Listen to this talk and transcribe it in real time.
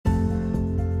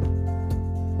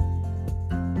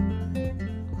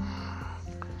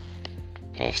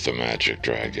Puff the magic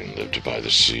dragon lived by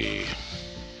the sea.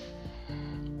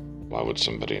 Why would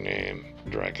somebody name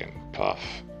dragon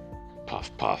Puff?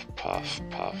 Puff, puff, puff,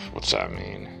 puff. What's that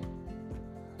mean?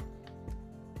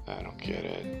 I don't get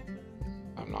it.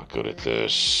 I'm not good at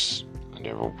this. I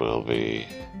never will be.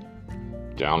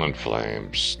 Down in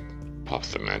flames.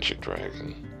 Puff the magic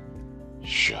dragon.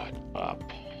 Shut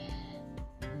up.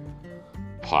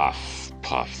 Puff,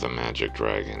 puff the magic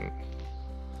dragon.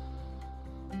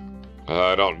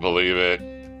 I don't believe it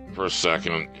for a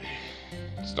second.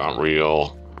 It's not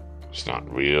real. It's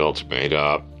not real. It's made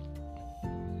up.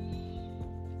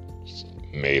 It's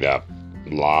made up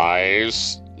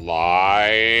lies. Lies.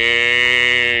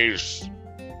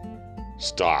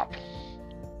 Stop.